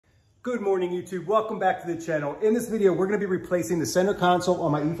Good morning, YouTube. Welcome back to the channel. In this video, we're going to be replacing the center console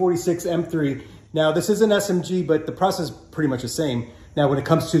on my E46 M3. Now, this is an SMG, but the process is pretty much the same. Now, when it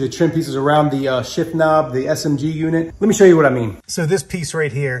comes to the trim pieces around the shift knob, the SMG unit, let me show you what I mean. So this piece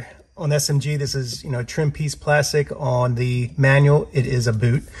right here on SMG, this is, trim piece plastic. On the manual, it is a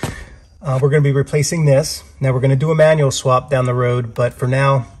boot. We're going to be replacing this. Now, we're going to do a manual swap down the road, but for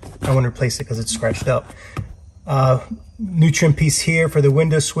now, I want to replace it because it's scratched up. New trim piece here for the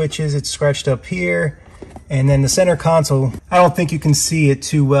window switches. It's scratched up here. And then the center console, I don't think you can see it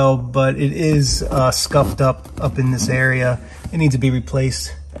too well, but it is scuffed up in this area. It needs to be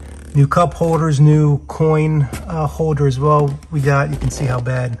replaced. New cup holders, new coin holder as well. You can see how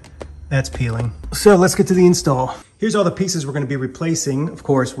bad that's peeling. So let's get to the install. Here's all the pieces we're going to be replacing. Of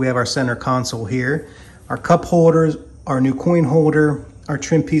course, we have our center console here, our cup holders, our new coin holder, our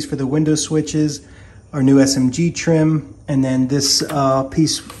trim piece for the window switches, our new SMG trim, and then this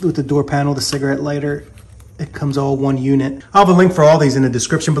piece with the door panel, the cigarette lighter. It comes all one unit. I'll have a link for all these in the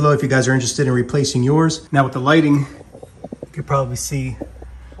description below if you guys are interested in replacing yours. Now with the lighting, you can probably see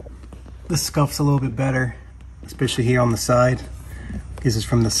the scuff's a little bit better, especially here on the side. This is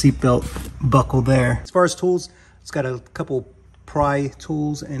from the seatbelt buckle there. As far as tools, it's got a couple pry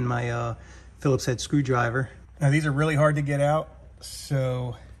tools and my Phillips head screwdriver. Now these are really hard to get out,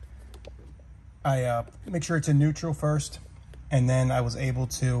 so I make sure it's in neutral first, and then I was able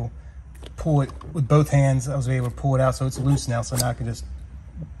to pull it with both hands. I was able to pull it out, so it's loose now, so now I can just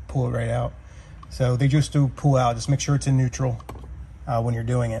pull it right out. So they just do pull out. Just make sure it's in neutral when you're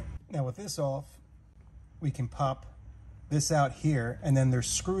doing it. Now with this off, we can pop this out here, and then there's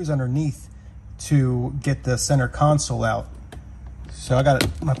screws underneath to get the center console out. So I got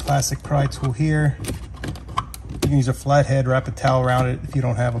my plastic pry tool here. You can use a flathead, wrap a towel around it if you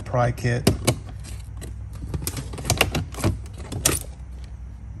don't have a pry kit.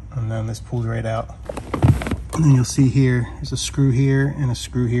 And then this pulls right out. And then you'll see here, there's a screw here and a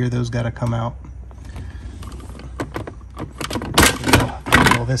screw here. Those got to come out.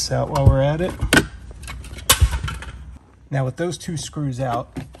 Pull this out while we're at it. Now with those two screws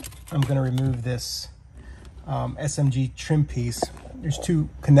out, I'm going to remove this SMG trim piece. There's two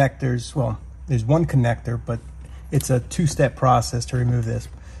connectors. Well, there's one connector, but it's a two-step process to remove this.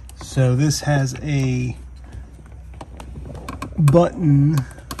 So this has a button.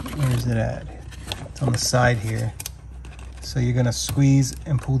 Where is it at? It's on the side here. So you're gonna squeeze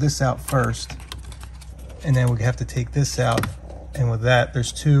and pull this out first, and then we have to take this out. And with that,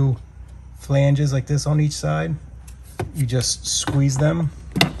 there's two flanges like this on each side. You just squeeze them.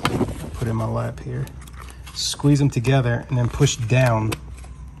 Put it in my lap here. Squeeze them together and then push down,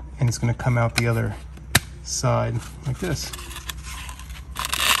 and it's gonna come out the other side like this.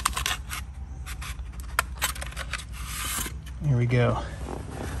 Here we go.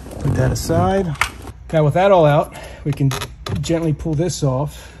 Put that aside. Now with that all out, we can gently pull this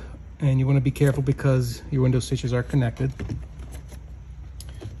off, and you want to be careful because your window switches are connected.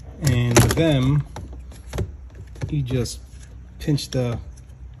 And with them, you just pinch the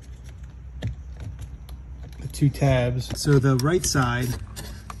two tabs. So the right side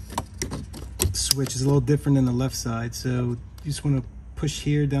switch is a little different than the left side. So you just want to push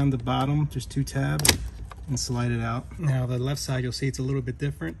here down the bottom, just two tabs, and slide it out. Now the left side, you'll see it's a little bit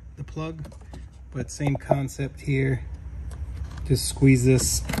different, the plug, but same concept here. Just squeeze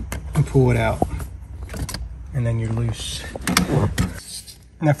this and pull it out, and then you're loose.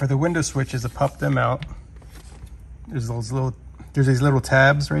 Now for the window switches, to pop them out, there's these little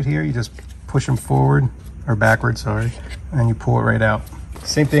tabs right here. You just push them forward or backwards, sorry, and you pull it right out.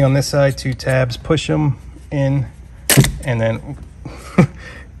 Same thing on this side, two tabs, push them in, and then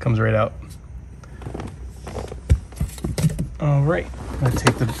comes right out. All right, I'm gonna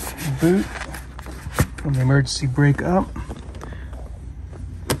take the boot from the emergency brake up.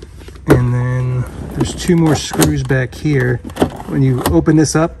 And then there's two more screws back here. When you open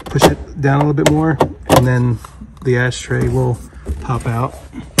this up, push it down a little bit more, and then the ashtray will pop out.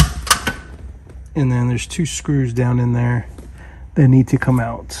 And then there's two screws down in there that need to come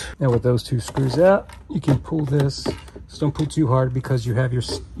out. Now with those two screws out, you can pull this. Just don't pull too hard because you have your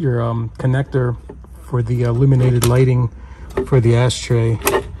connector for the illuminated lighting for the ashtray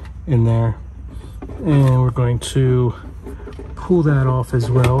in there, and we're going to pull that off as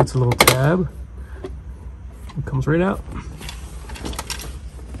well. It's a little tab. It comes right out.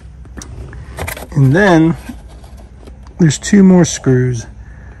 And then there's two more screws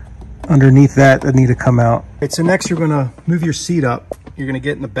underneath that need to come out. Right, so next you're going to move your seat up. You're going to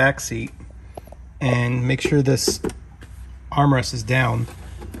get in the back seat and make sure this armrest is down,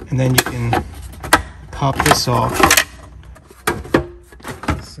 and then you can pop this off.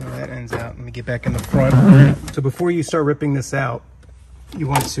 So that ends out. Let me get back in the front. So before you start ripping this out, you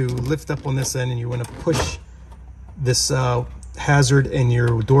want to lift up on this end and you want to push this hazard and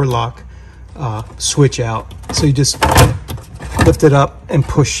your door lock switch out. So you just lift it up and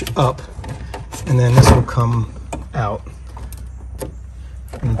push up, and then this will come out.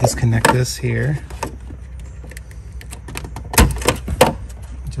 And disconnect this here.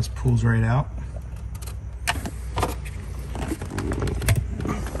 It just pulls right out.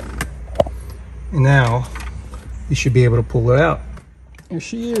 And now you should be able to pull it out. Here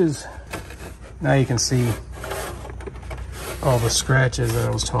she is. Now you can see all the scratches that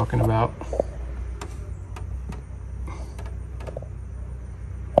I was talking about.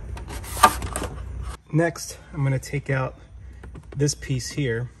 Next, I'm going to take out this piece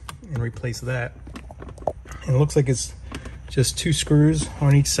here and replace that. And it looks like it's just 2 screws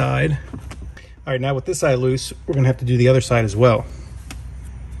on each side. All right, now with this side loose, we're going to have to do the other side as well.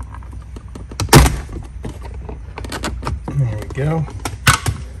 There we go.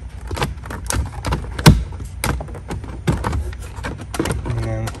 And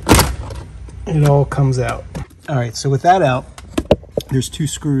then it all comes out. All right, so with that out, there's 2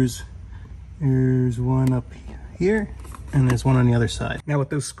 screws. There's one up here and there's one on the other side. Now with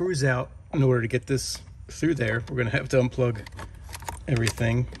those screws out, in order to get this through there, we're gonna have to unplug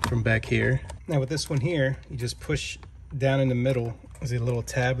everything from back here. Now with this one here, you just push down in the middle. There's a little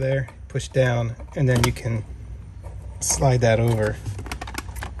tab there, push down, and then you can slide that over.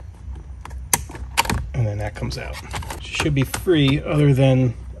 And then that comes out. It should be free other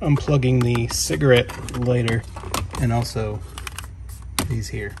than unplugging the cigarette lighter and also these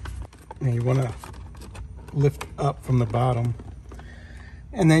here. Now you want to lift up from the bottom,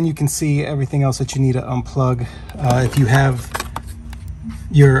 and then you can see everything else that you need to unplug. If you have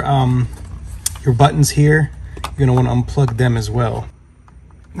your buttons here, you're going to want to unplug them as well.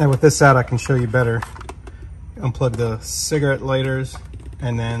 Now with this out, I can show you better. Unplug the cigarette lighters,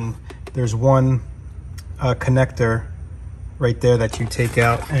 and then there's one connector right there that you take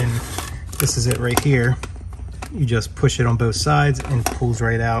out, and this is it right here. You just push it on both sides and it pulls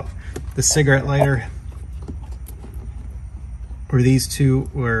right out. The cigarette lighter or these two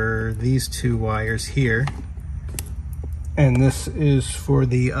wires here, and this is for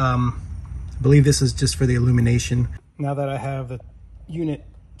the I believe this is just for the illumination. Now that I have the unit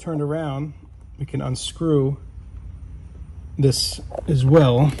turned around, we can unscrew this as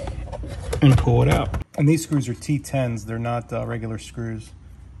well and pull it out. And these screws are T10s, they're not regular screws.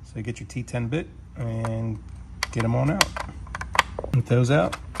 So you get your T10 bit and get them on out. With those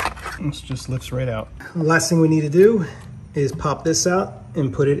out, this just lifts right out. The last thing we need to do is pop this out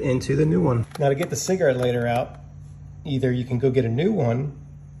and put it into the new one. Now to get the cigarette lighter out, either you can go get a new one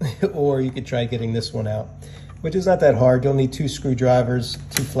or you could try getting this one out, which is not that hard. You'll need 2 screwdrivers,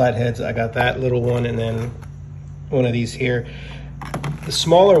 2 flatheads. I got that little one and then one of these here. The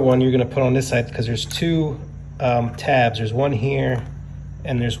smaller one you're gonna put on this side because there's 2 tabs. There's one here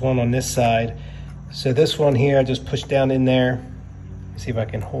and there's one on this side. So this one here, I just push down in there. See if I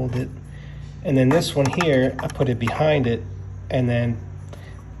can hold it. And then this one here, I put it behind it, and then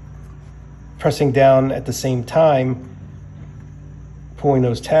pressing down at the same time, pulling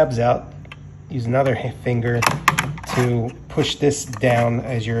those tabs out, use another finger to push this down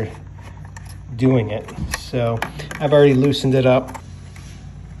as you're doing it. So I've already loosened it up.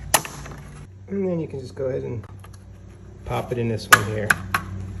 And then you can just go ahead and pop it in this one here.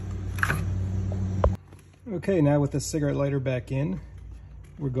 Okay, now with the cigarette lighter back in,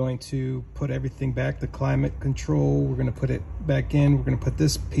 we're going to put everything back. The climate control, we're going to put it back in. We're going to put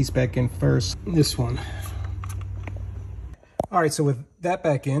this piece back in first, this one. All right, so with that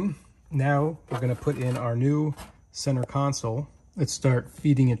back in, now we're going to put in our new center console. Let's start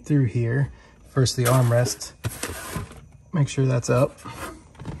feeding it through here. First, the armrest. Make sure that's up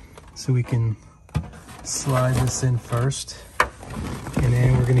so we can slide this in first. And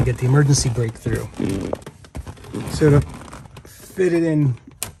then we're going to get the emergency brake through. So to fit it in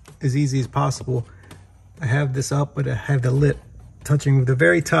as easy as possible, I have this up, but I have the lip touching with the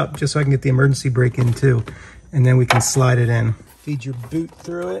very top just so I can get the emergency brake in too. And then we can slide it in. Feed your boot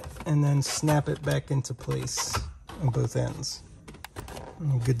through it and then snap it back into place on both ends.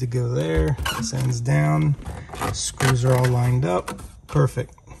 And we're good to go there. This end's down. Screws are all lined up.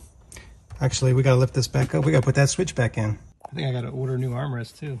 Perfect. Actually, we gotta lift this back up. We gotta put that switch back in. I think I gotta order a new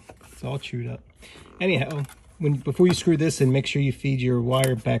armrest too. It's all chewed up. Anyhow, before you screw this in, make sure you feed your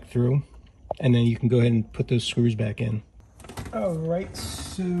wire back through, and then you can go ahead and put those screws back in. All right,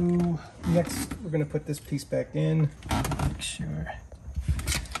 so next we're gonna put this piece back in. Make sure.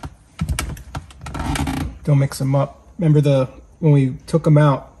 Don't mix them up. Remember when we took them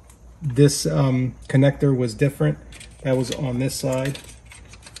out, this connector was different. That was on this side.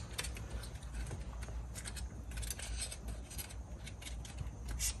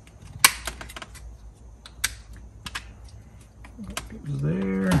 It goes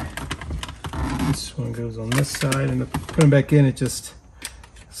there. This one goes on this side, and to put them back in, it just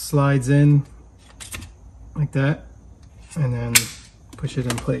slides in like that, and then push it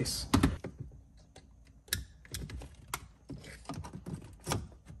in place.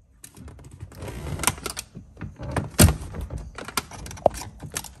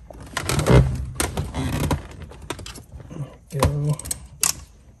 Go.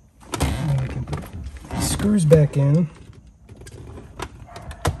 And we can put the screws back in.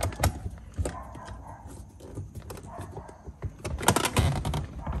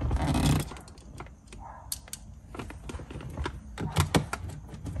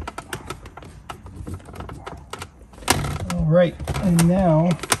 All right, and now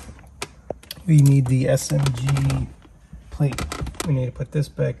we need the SMG plate. We need to put this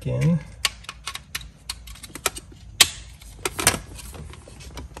back in.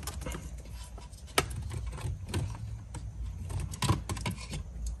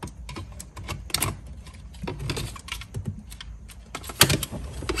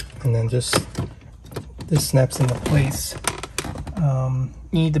 And then just, this snaps into place. You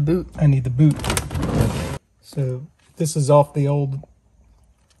need the boot. I need the boot. So this is off the old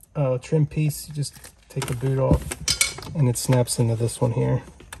trim piece. You just take the boot off and it snaps into this one here.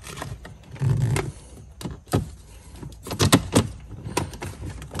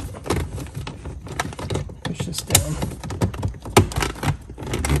 Push this down.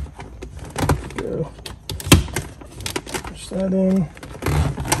 Go. Push that in.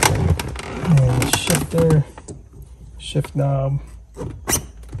 And the shifter, shift knob.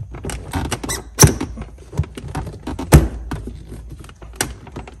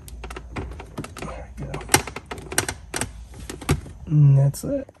 There we go. And that's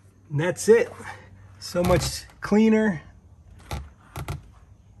it. And that's it. So much cleaner.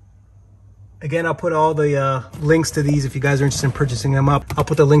 Again, I'll put all the links to these if you guys are interested in purchasing them up. I'll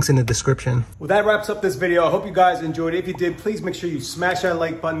put the links in the description. Well, that wraps up this video. I hope you guys enjoyed it. If you did, please make sure you smash that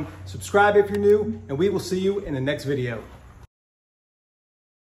like button, subscribe if you're new, and we will see you in the next video.